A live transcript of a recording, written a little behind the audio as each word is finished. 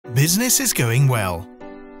business is going well.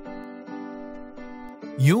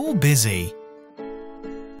 You're busy.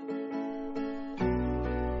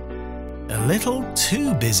 A little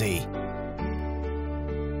too busy.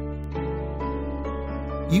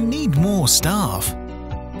 You need more staff.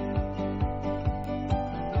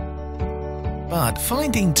 But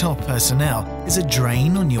finding top personnel is a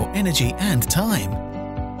drain on your energy and time.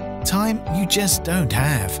 Time you just don't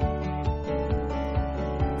have.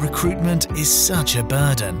 Recruitment is such a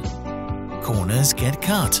burden. Corners get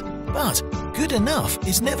cut, but good enough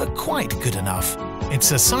is never quite good enough.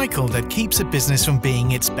 It's a cycle that keeps a business from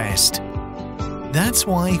being its best. That's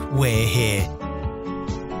why we're here.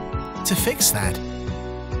 To fix that,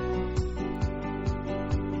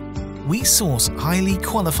 we source highly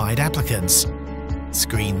qualified applicants,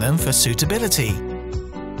 screen them for suitability,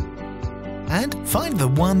 and find the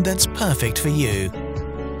one that's perfect for you.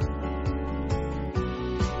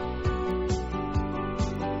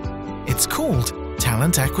 It's called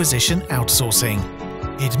Talent Acquisition Outsourcing.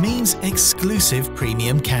 It means exclusive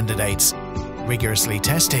premium candidates, rigorously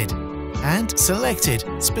tested and selected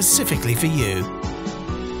specifically for you.